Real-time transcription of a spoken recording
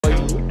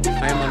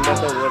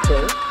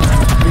better.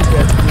 We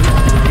get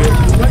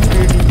human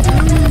reading.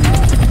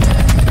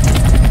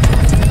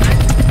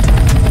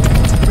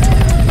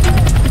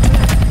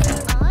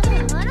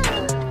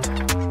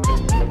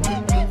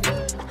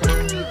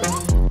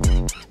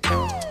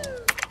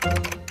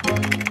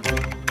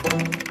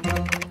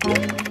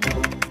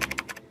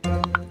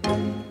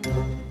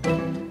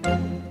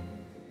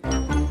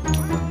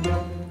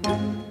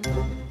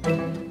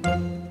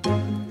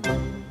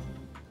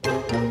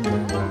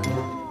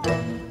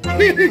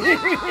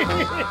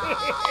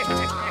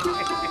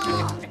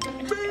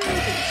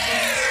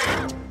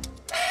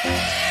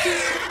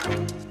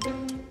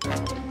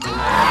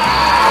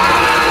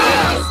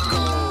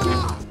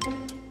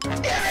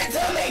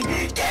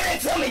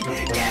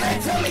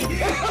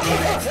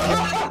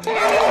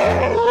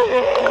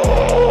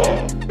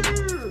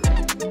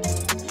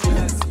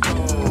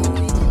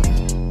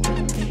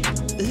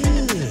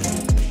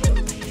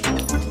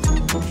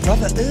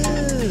 Brother,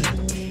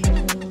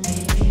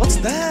 what's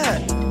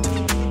that?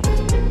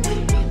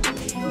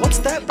 What's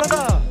that,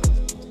 brother?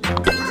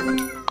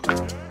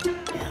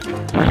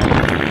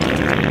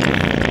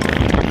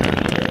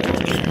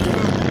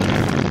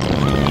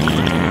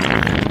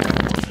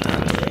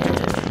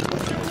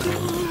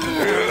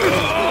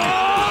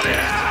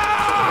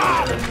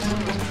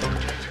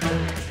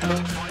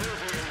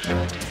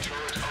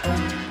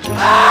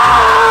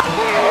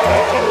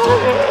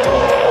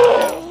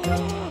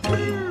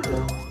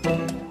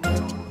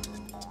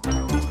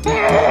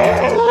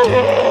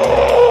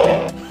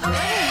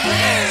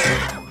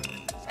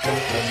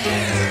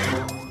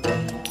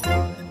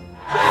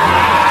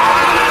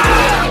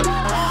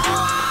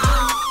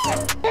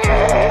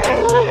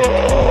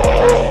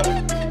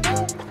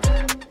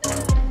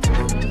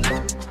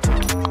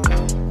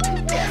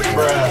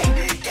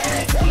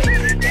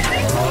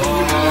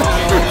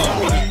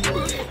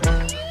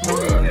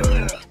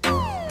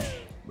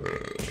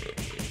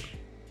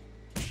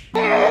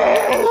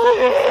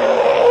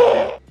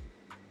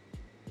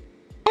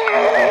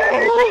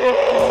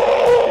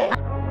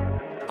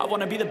 I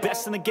wanna be the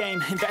best in the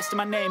game, invest in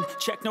my name,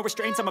 check no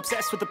restraints, I'm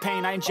obsessed with the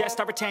pain. I ingest,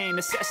 I retain,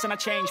 assess and I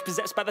change,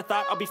 possessed by the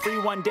thought I'll be free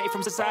one day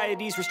from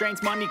society's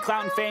restraints. Money,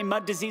 clout and fame,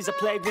 mud, disease, a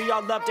plague. We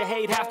all love to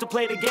hate, have to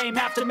play the game,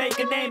 have to make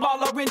a name.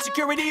 All our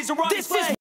insecurities are on display.